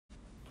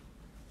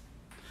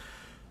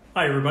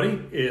Hi everybody,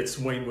 it's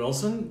Wayne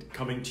Wilson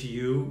coming to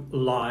you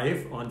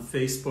live on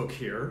Facebook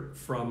here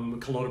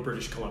from Kelowna,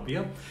 British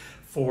Columbia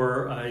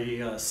for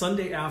a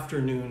Sunday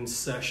afternoon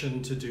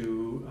session to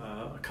do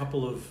a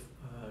couple of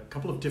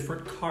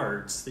different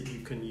cards that you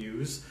can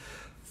use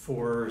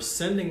for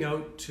sending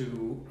out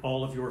to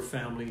all of your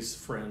families,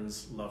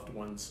 friends, loved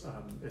ones,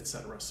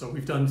 etc. So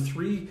we've done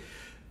three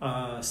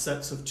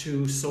sets of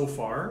two so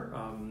far.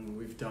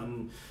 We've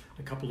done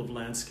a couple of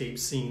landscape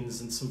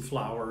scenes and some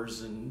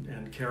flowers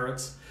and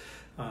carrots.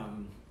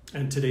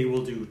 And today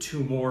we'll do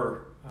two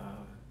more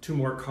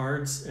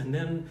cards. And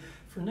then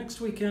for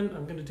next weekend,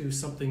 I'm going to do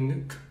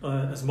something,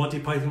 as Monty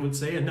Python would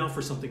say, and now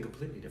for something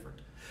completely different.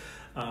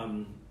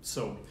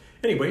 So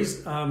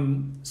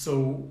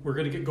we're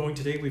going to get going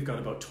today. We've got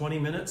about 20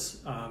 minutes,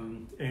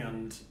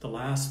 and the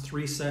last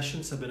three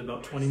sessions have been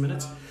about 20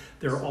 minutes.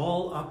 They're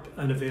all up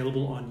and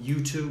available on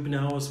YouTube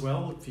now as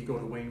well. If you go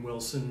to Wayne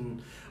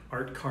Wilson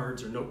art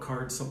cards or note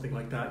cards, something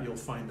like that, you'll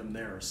find them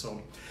there.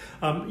 So,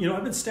 I've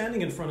been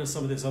standing in front of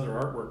some of this other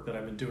artwork that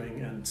I've been doing,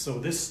 and so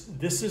this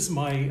is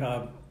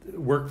my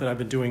work that I've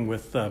been doing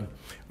with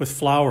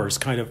flowers,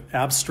 kind of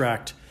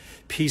abstract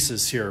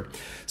pieces here.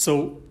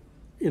 So,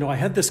 I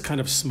had this kind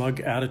of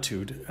smug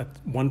attitude at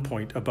one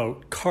point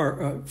about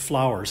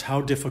flowers. How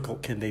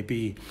difficult can they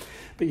be?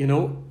 But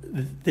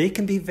they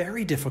can be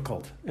very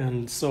difficult,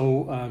 and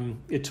so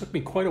it took me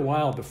quite a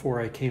while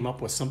before I came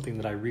up with something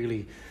that I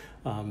really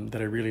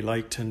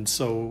liked. And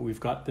so we've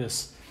got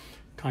this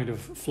kind of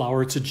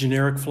flower. It's a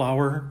generic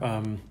flower,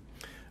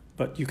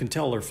 but you can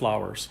tell they're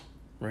flowers,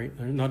 right?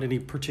 They're not any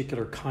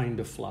particular kind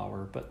of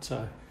flower, but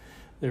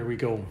there we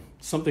go.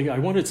 I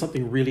wanted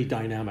something really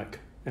dynamic.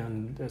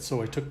 And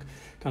so I took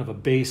kind of a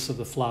base of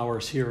the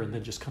flowers here and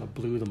then just kind of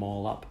blew them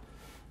all up.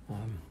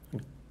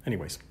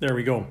 Anyways, there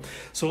we go.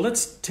 So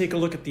let's take a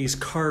look at these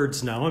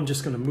cards now. I'm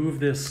just going to move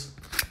this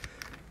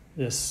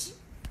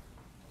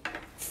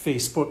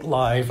Facebook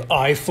Live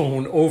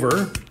iPhone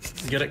over,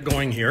 get it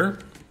going here.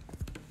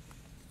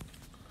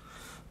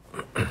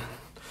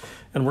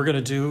 And we're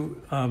going to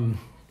do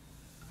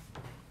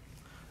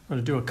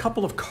a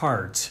couple of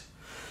cards.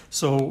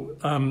 So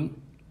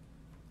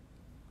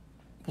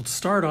we'll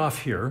start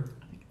off here.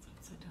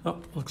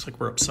 Oh, looks like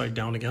we're upside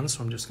down again,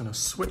 so I'm just going to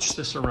switch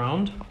this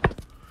around.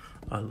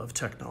 I love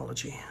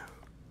technology.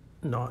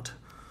 Not.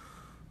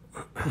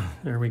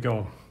 There we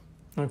go.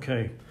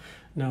 Okay,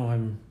 now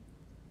I'm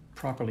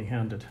properly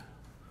handed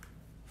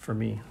for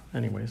me.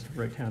 Anyways,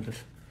 right-handed.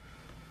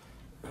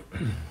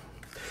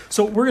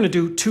 So we're going to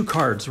do two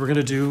cards. We're going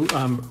to do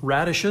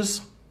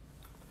radishes,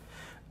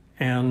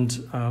 and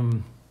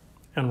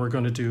we're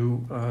going to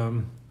do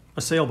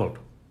a sailboat.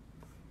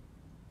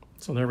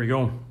 So there we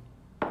go.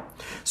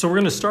 So we're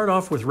going to start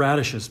off with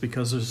radishes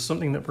because there's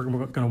something that we're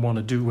going to want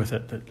to do with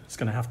it that's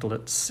going to have to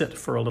let sit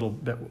for a little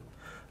bit.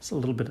 It's a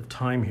little bit of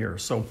time here.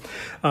 So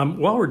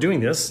while we're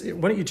doing this,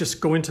 why don't you just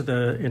go into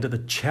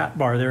the chat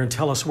bar there and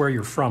tell us where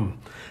you're from?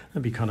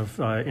 That'd be kind of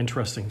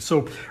interesting.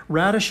 So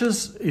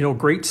radishes,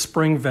 great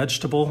spring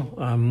vegetable.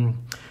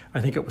 I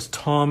think it was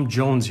Tom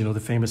Jones, the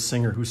famous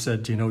singer, who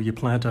said, you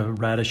plant a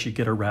radish, you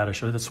get a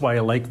radish. That's why I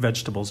like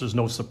vegetables. There's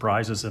no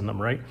surprises in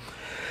them, right?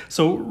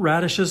 So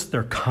radishes,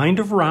 they're kind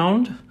of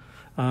round.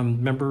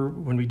 Remember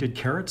when we did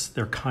carrots?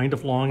 They're kind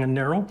of long and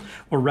narrow.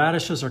 Well,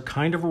 radishes are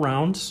kind of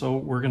round, so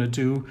we're going to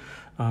do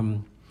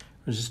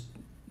just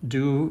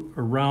do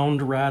a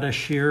round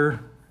radish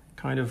here,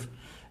 kind of,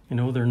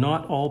 they're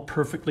not all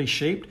perfectly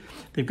shaped.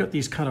 They've got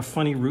these kind of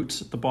funny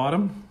roots at the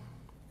bottom.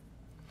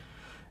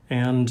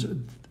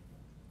 And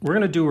we're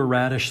going to do a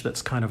radish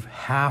that's kind of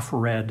half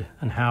red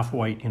and half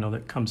white,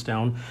 that comes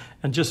down,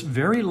 and just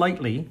very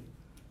lightly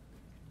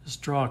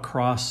just draw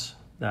across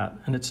that.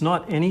 And it's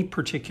not any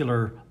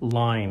particular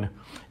line.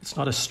 It's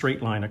not a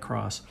straight line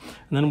across.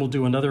 And then we'll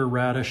do another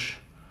radish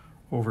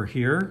over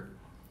here.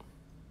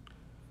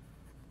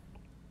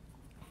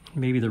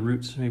 Maybe the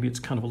roots, maybe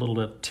it's kind of a little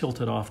bit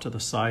tilted off to the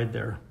side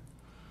there.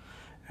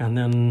 And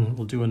then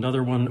we'll do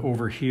another one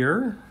over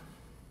here.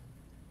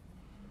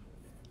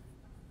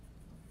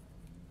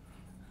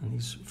 And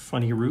these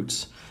funny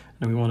roots.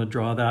 And we want to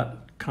draw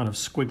that kind of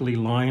squiggly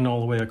line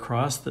all the way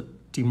across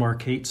that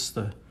demarcates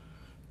the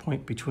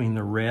point between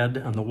the red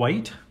and the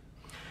white.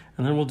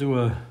 And then we'll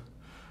do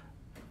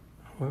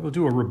a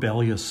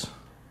rebellious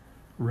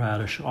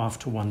radish off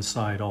to one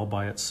side all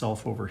by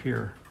itself over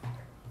here.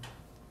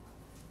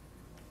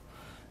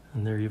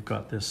 And there you've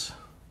got this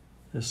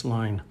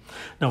line.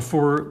 Now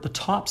for the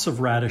tops of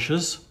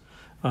radishes,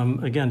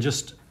 again,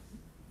 just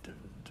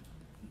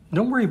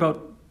don't worry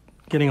about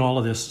getting all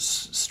of this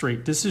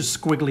straight. This is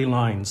squiggly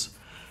lines.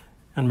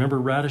 And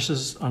remember,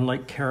 radishes,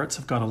 unlike carrots,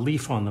 have got a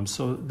leaf on them.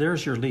 So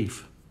there's your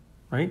leaf,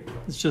 right?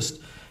 It's just,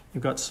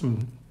 you've got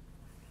some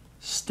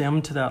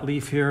stem to that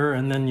leaf here,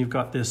 and then you've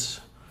got this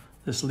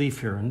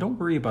leaf here. And don't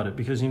worry about it,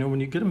 because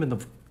when you get them in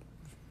the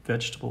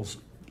vegetables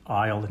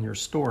aisle in your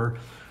store,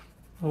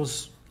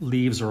 those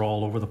leaves are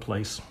all over the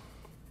place.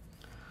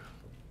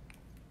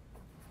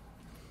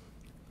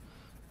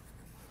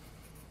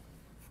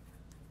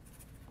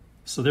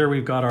 So there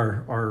we've got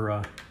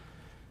our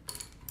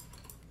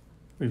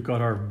We've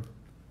got our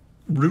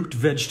root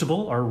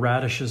vegetable, our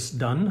radishes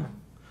done.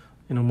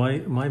 You know,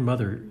 my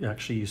mother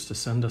actually used to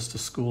send us to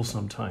school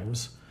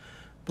sometimes,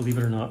 believe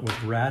it or not,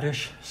 with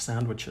radish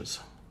sandwiches.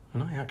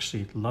 And I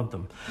actually love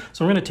them.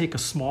 So we're going to take a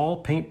small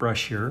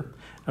paintbrush here,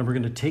 and we're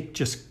going to take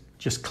just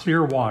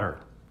clear water.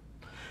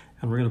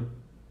 And we're going to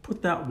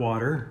put that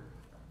water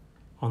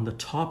on the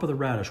top of the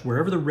radish.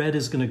 Wherever the red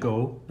is going to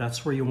go,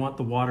 that's where you want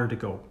the water to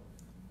go.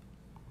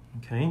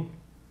 Okay?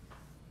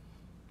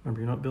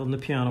 Remember, you're not building a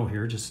piano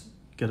here. Just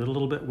get it a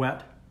little bit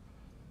wet.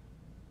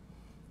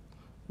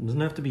 It doesn't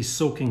have to be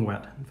soaking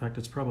wet. In fact,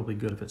 it's probably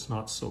good if it's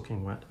not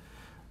soaking wet.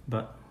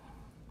 But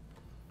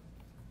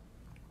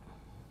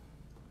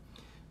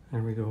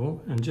there we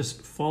go. And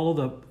just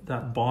follow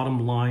that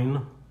bottom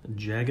line, the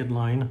jagged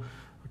line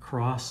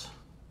across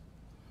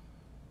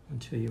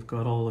until you've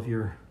got all of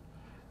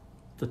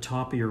the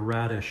top of your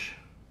radish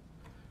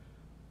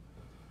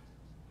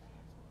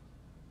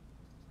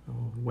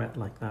wet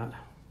like that.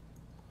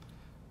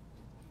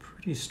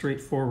 Pretty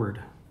straightforward.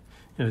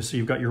 You know, so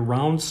you've got your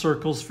round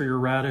circles for your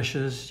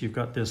radishes. You've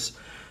got this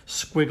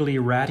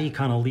squiggly, ratty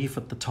kind of leaf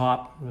at the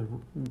top,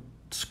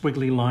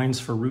 squiggly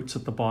lines for roots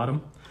at the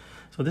bottom.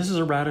 So this is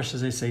a radish,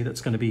 as I say, that's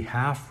going to be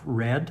half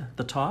red at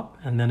the top,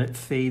 and then it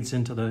fades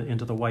into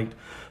the white.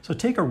 So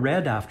take a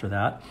red after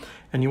that,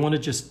 and you want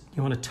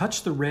to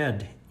touch the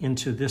red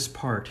into this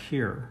part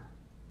here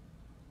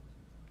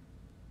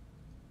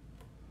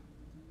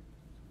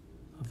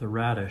of the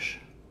radish.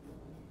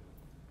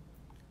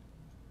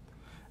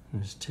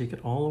 And just take it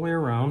all the way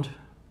around.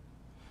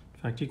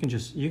 In fact, you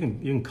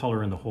can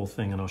color in the whole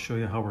thing, and I'll show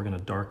you how we're going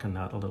to darken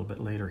that a little bit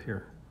later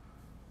here.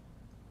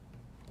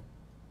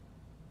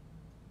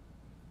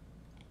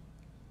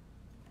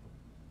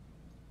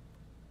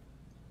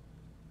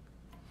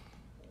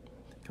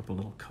 Take up a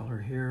little color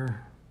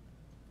here.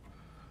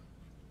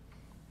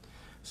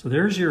 So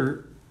there's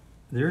your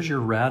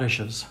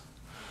radishes.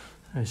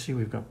 I see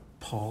we've got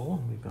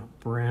Paul, we've got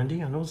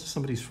Brandy. I know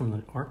somebody's from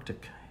the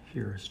Arctic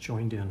here has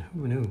joined in.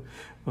 Who knew?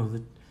 Well,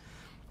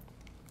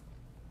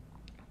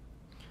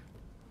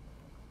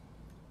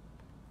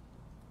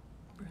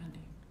 Brandy.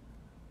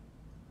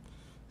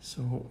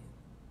 So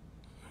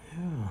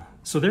yeah.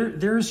 So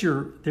there's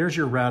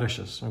your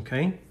radishes,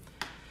 okay?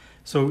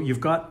 So you've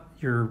got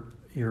your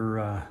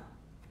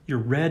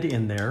red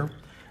in there.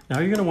 Now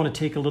you're going to want to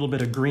take a little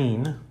bit of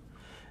green.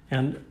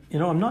 And you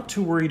know, I'm not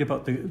too worried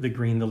about the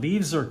green. The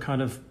leaves are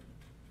kind of,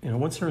 you know,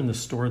 once they're in the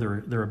store,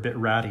 they're a bit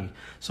ratty.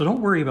 So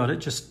don't worry about it.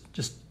 Just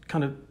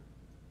kind of,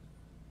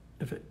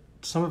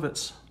 some of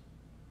it's,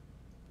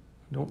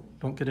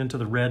 don't get into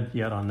the red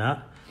yet on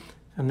that.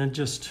 And then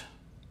just,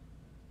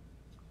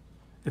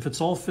 if it's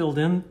all filled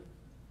in,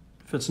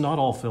 if it's not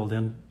all filled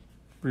in,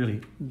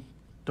 really,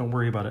 don't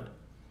worry about it.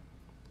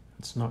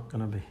 It's not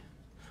going to be,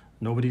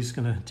 nobody's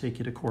going to take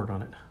you to court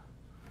on it,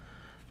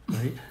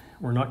 right?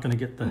 We're not going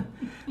to get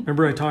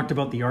remember I talked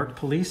about the art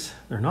police?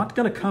 They're not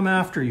going to come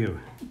after you.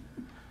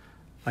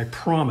 I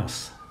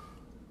promise.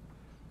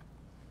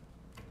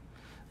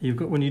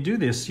 When you do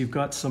this, you've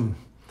got some,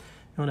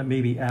 you want to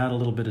maybe add a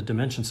little bit of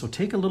dimension. So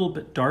take a little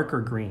bit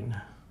darker green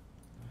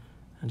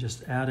and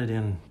just add it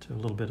in to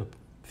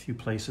a few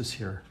places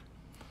here.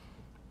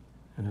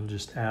 And it'll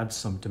just add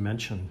some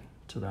dimension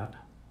to that.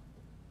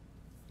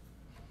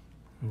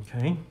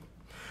 Okay.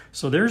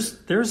 So there's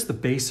the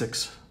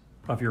basics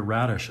of your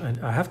radish.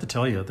 And I have to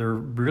tell you, they're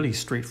really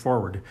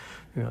straightforward.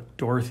 We've got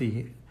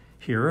Dorothy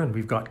here, and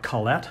we've got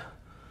Colette.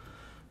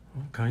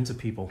 All kinds of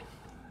people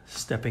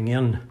stepping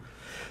in.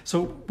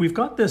 So we've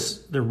got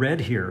the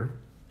red here,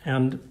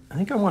 and I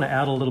think I want to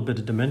add a little bit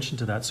of dimension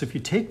to that. So if you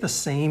take the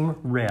same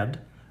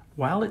red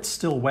while it's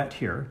still wet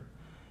here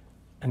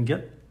and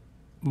get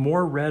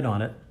more red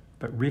on it,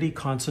 but really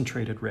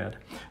concentrated red.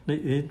 The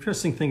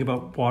interesting thing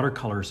about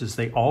watercolors is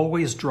they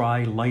always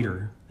dry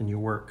lighter than you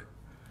work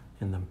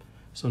in them.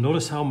 So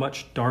notice how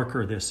much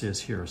darker this is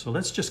here. So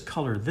let's just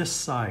color this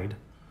side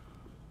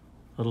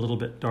a little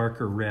bit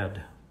darker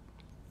red.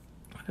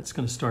 It's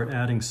going to start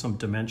adding some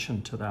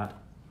dimension to that.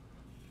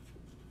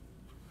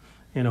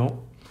 You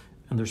know,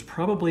 and there's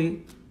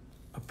probably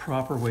a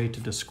proper way to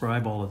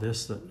describe all of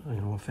this that, you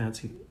know,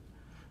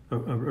 a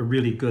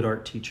really good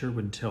art teacher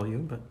would tell you,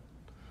 but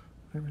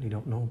I really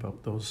don't know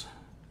about those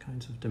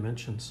kinds of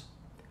dimensions,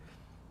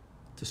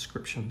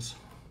 descriptions.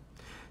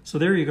 So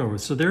there you go.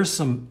 So there's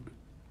some,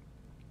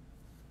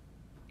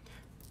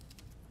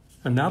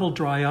 and that'll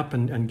dry up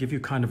and give you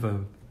kind of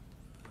a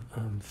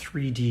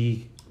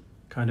 3D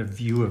kind of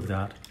view of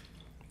that.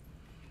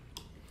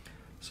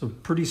 So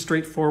pretty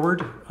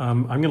straightforward.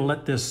 I'm going to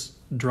let this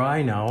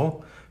dry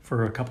now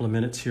for a couple of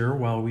minutes here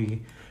while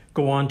we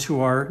go on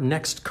to our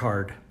next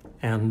card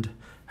and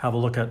have a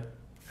look at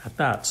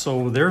that.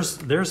 So there's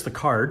the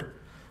card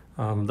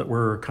that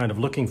we're kind of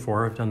looking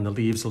for. I've done the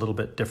leaves a little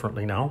bit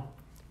differently now.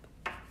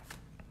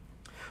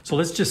 So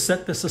let's just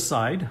set this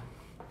aside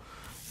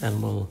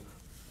and we'll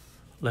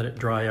let it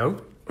dry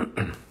out.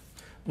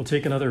 We'll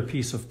take another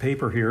piece of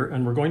paper here,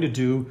 and we're going to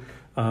do,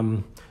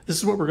 this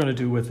is what we're going to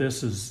do with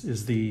this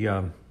is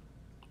the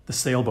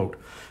sailboat.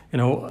 You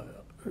know,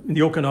 in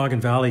the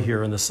Okanagan Valley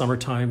here in the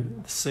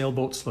summertime, the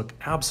sailboats look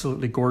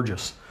absolutely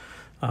gorgeous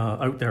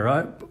out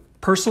there.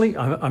 Personally,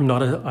 I'm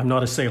not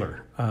a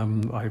sailor.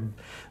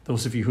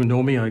 Those of you who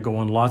know me, I go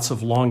on lots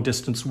of long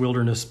distance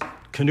wilderness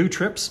canoe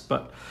trips,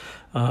 but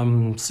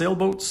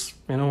sailboats,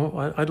 you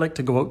know, I'd like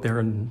to go out there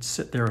and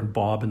sit there and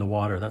bob in the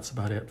water. That's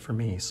about it for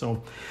me.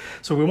 So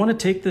we want to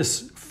take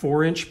this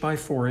 4" by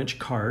 4"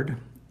 card,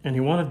 and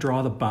you want to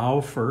draw the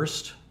bow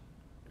first.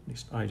 At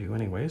least I do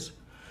anyways.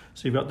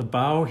 So you've got the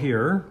bow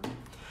here,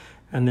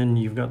 and then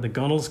you've got the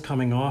gunnels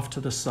coming off to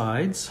the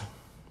sides.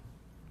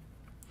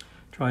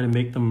 Try to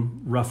make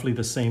them roughly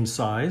the same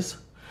size.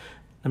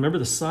 Now remember,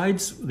 the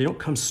sides, they don't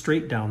come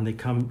straight down. They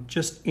come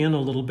just in a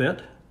little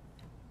bit.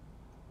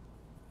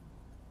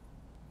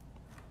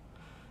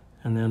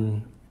 And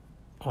then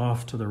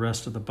off to the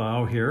rest of the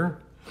bow here.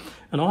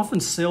 And often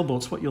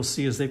sailboats, what you'll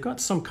see is they've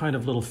got some kind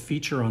of little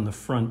feature on the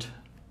front,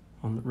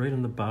 right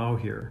on the bow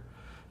here.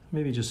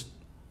 Maybe just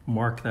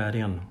mark that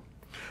in.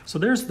 So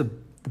there's the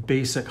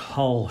basic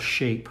hull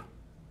shape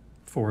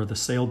for the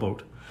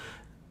sailboat.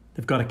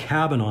 They've got a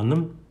cabin on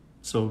them.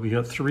 So we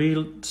got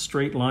 3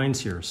 straight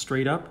lines here,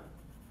 straight up,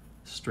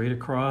 straight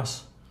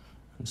across,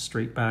 and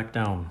straight back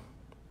down.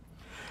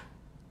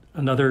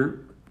 Another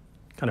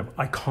kind of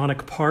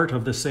iconic part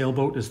of the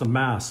sailboat is the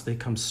mast. They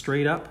come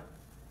straight up,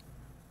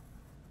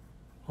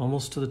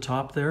 almost to the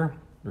top there.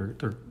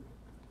 They're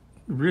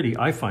really,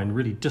 I find,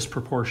 really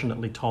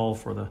disproportionately tall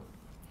for the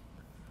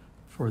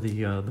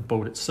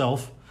boat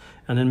itself.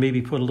 And then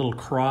maybe put a little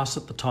cross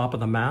at the top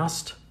of the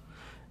mast.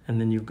 And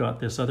then you've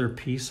got this other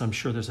piece, I'm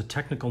sure there's a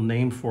technical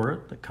name for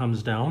it, that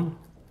comes down.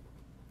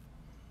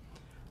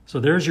 So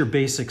there's your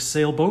basic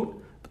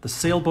sailboat, but the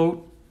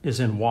sailboat is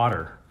in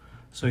water.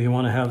 So you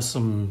want to have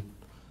some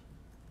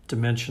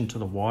dimension to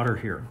the water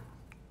here.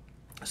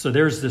 So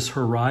there's this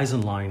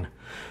horizon line,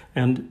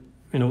 and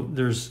you know,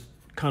 there's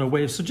kind of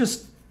waves. So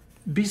just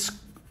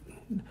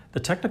the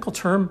technical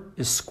term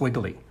is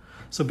squiggly.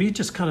 So be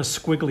just kind of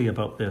squiggly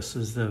about this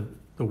as the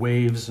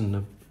waves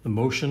and the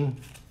motion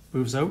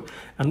moves out.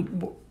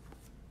 And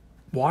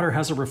water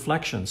has a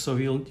reflection, so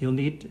you'll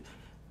need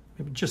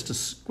maybe just a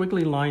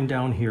squiggly line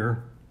down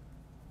here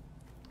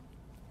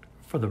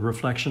for the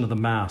reflection of the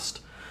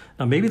mast.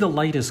 Now maybe the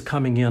light is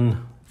coming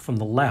in from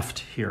the left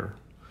here.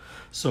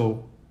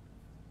 So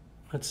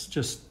let's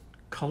just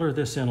color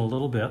this in a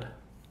little bit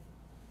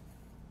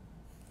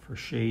for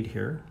shade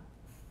here.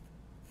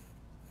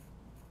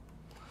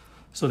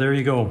 So there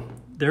you go.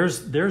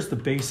 There's the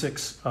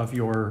basics of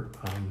your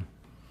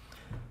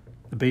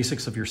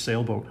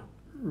sailboat.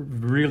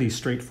 Really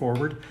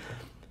straightforward.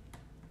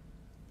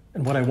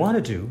 And what I want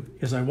to do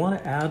is I want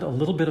to add a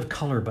little bit of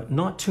color, but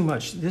not too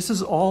much. This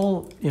is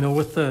all, you know,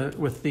 with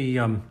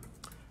the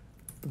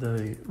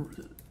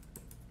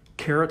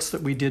carrots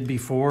that we did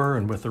before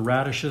and with the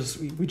radishes,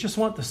 we just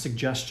want the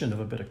suggestion of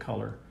a bit of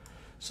color.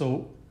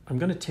 So I'm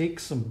going to take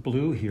some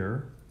blue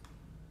here,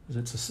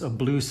 because it's a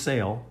blue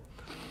sail,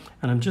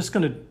 and I'm just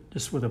going to,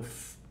 just with a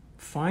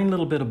fine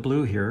little bit of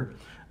blue here,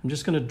 I'm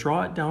just going to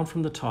draw it down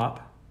from the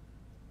top.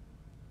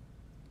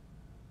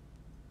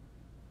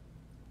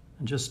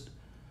 And just,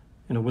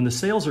 you know, when the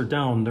sails are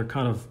down, they're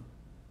kind of,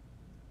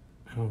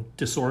 you know,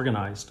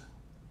 disorganized.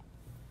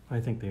 I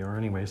think they are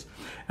anyways.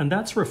 And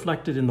that's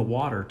reflected in the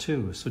water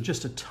too. So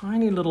just a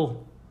tiny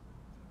little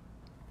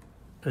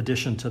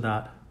addition to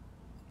that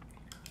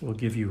will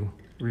give you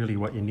really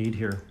what you need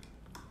here.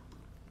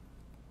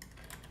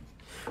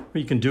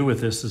 What you can do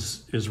with this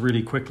is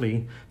really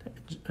quickly,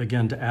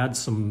 again, to add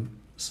some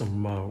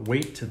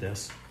weight to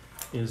this,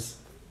 is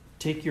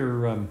take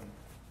your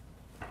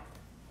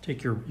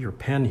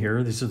pen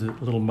here. This is a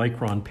little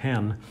micron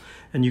pen,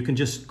 and you can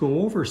just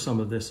go over some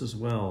of this as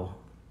well,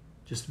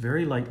 just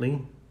very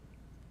lightly.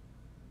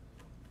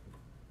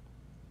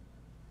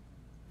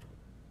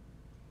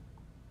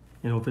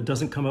 You know, if it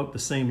doesn't come out the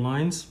same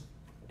lines,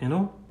 you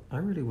know, I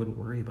really wouldn't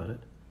worry about it.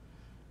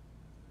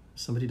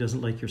 If somebody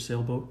doesn't like your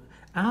sailboat,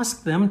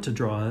 ask them to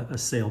draw a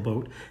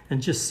sailboat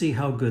and just see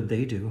how good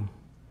they do.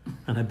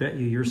 And I bet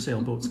you your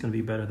sailboat's going to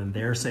be better than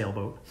their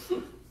sailboat.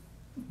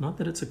 Not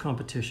that it's a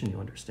competition, you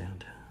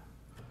understand.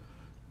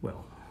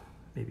 Well,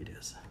 maybe it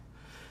is.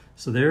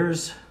 So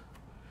there's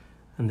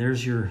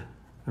your,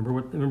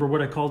 remember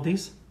what I called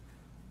these?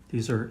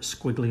 These are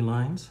squiggly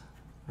lines,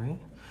 right?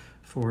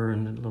 For a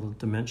little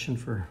dimension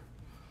for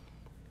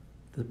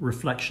the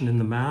reflection in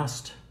the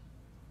mast,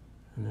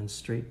 and then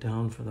straight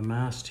down for the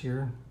mast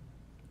here.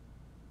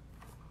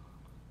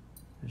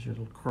 There's your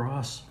little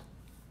cross.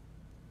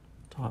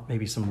 Top,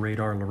 maybe some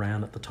radar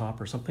Loran at the top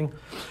or something.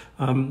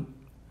 And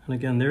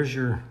again, there's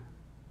your,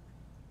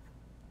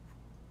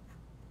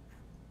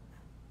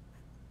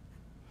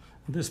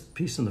 this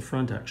piece in the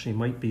front actually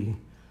might be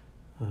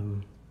a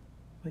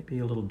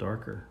little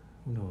darker,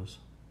 who knows.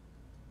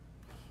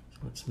 So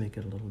let's make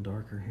it a little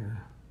darker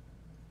here.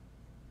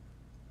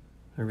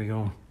 There we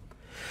go.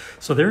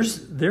 So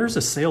there's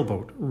a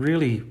sailboat,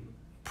 really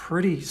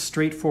pretty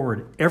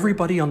straightforward.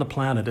 Everybody on the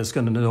planet is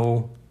going to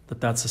know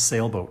that that's a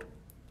sailboat.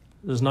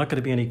 There's not going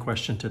to be any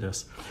question to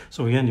this.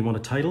 So again, you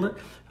want to title it.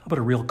 How about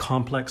a real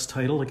complex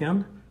title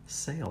again?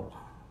 Sail.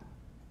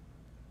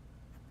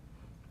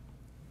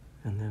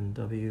 And then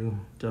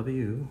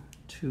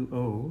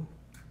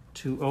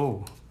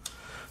WW2020.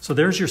 So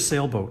there's your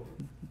sailboat.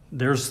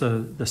 There's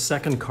the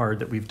second card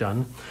that we've done.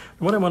 And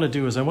what I want to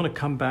do is I want to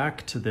come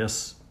back to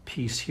this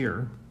piece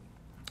here,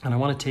 and I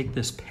want to take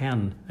this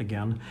pen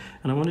again,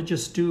 and I want to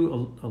just do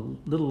a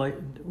little light.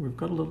 We've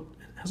got a little,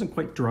 it hasn't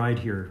quite dried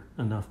here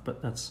enough,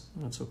 but that's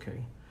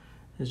okay.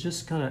 It's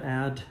just kind of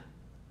add,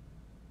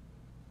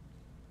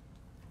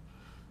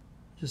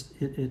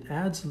 it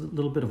adds a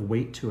little bit of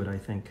weight to it, I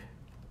think.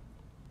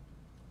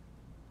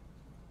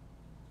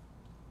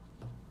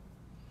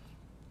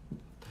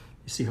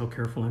 You see how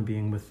careful I'm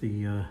being with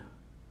the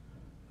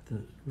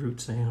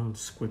roots, how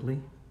squiggly.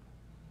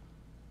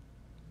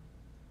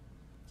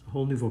 It's a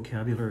whole new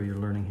vocabulary you're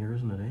learning here,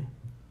 isn't it, eh?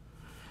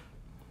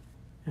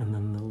 And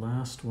then the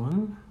last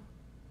one.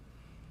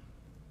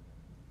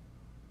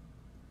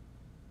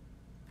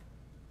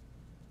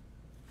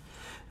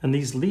 And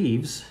these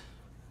leaves,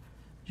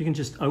 you can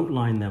just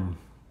outline them,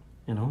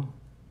 you know,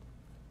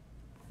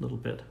 a little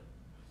bit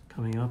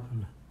coming up.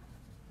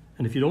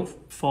 And if you don't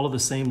follow the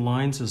same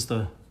lines as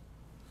the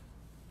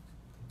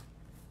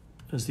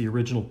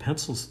original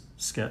pencil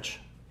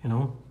sketch, you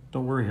know,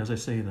 don't worry, as I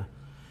say, the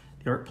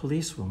art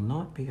police will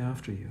not be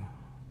after you.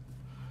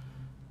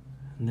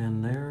 And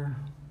then there.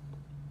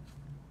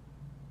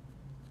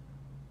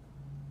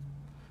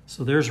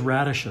 So there's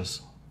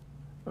radishes,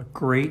 a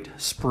great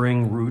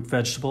spring root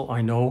vegetable.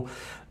 I know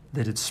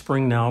that it's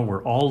spring now.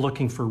 We're all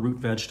looking for root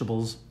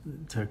vegetables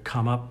to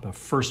come up. The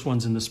first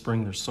ones in the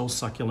spring, they're so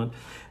succulent.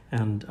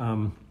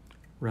 And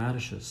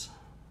radishes.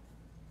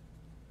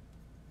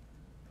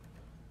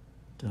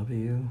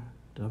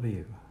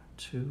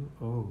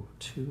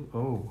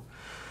 WW2020.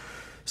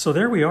 So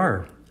there we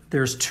are.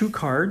 There's two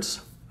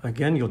cards.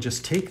 Again, you'll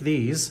just take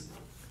these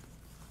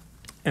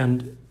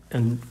and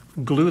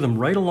glue them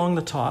right along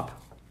the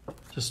top,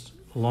 just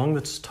along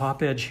this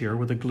top edge here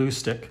with a glue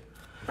stick,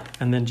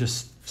 and then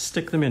just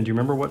stick them in. Do you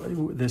remember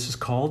what this is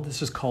called?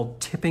 This is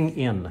called tipping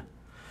in.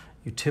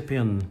 You tip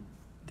in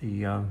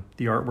the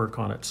artwork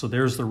on it. So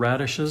there's the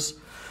radishes,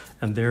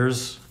 and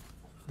there's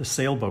the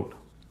sailboat.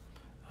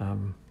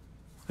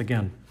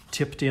 Again,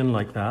 tipped in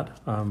like that,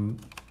 and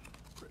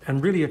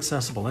really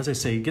accessible. As I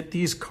say, you get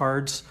these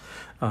cards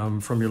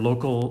from your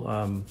local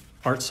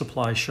art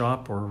supply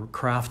shop or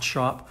craft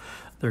shop.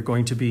 They're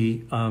going to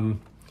be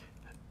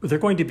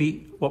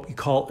what we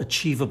call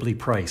achievably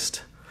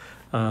priced.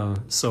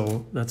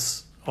 So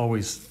that's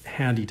always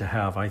handy to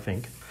have, I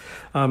think.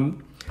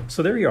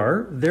 So there you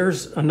are.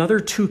 There's another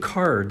two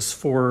cards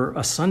for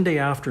a Sunday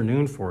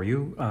afternoon for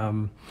you.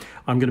 I'm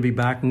going to be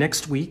back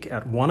next week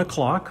at 1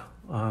 o'clock.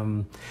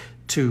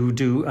 To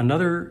do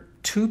another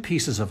two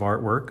pieces of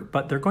artwork,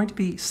 but they're going to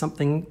be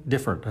something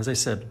different. As I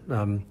said,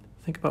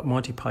 think about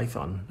Monty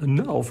Python. And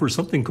now for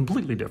something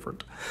completely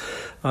different.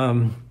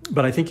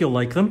 But I think you'll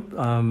like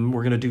them.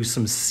 We're going to do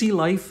some sea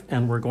life,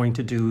 and we're going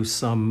to do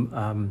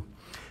some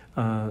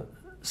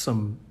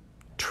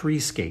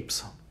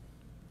treescapes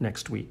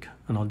next week.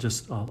 And I'll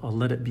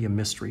let it be a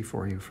mystery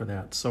for you for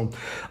that. So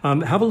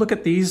have a look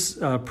at these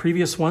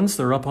previous ones.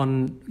 They're up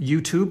on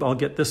YouTube. I'll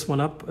get this one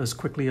up as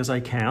quickly as I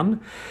can.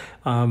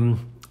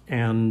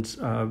 And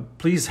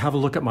please have a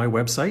look at my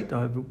website,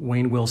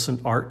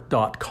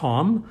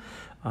 waynewilsonart.com.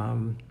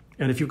 And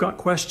if you've got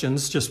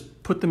questions,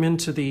 just put them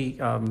into the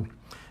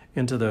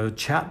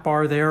chat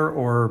bar there,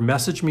 or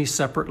message me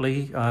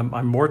separately.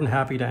 I'm more than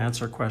happy to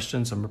answer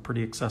questions. I'm a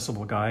pretty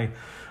accessible guy.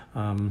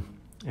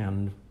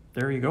 And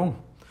there you go.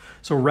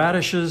 So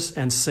radishes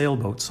and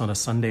sailboats on a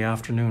Sunday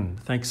afternoon.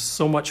 Thanks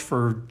so much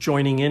for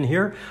joining in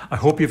here. I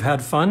hope you've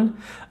had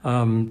fun.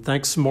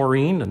 Thanks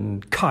Maureen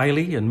and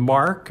Kylie and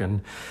Mark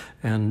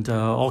and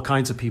all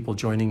kinds of people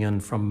joining in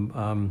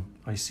from,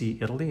 I see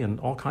Italy and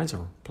all kinds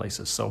of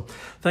places. So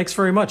thanks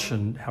very much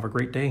and have a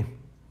great day.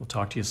 We'll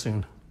talk to you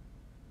soon.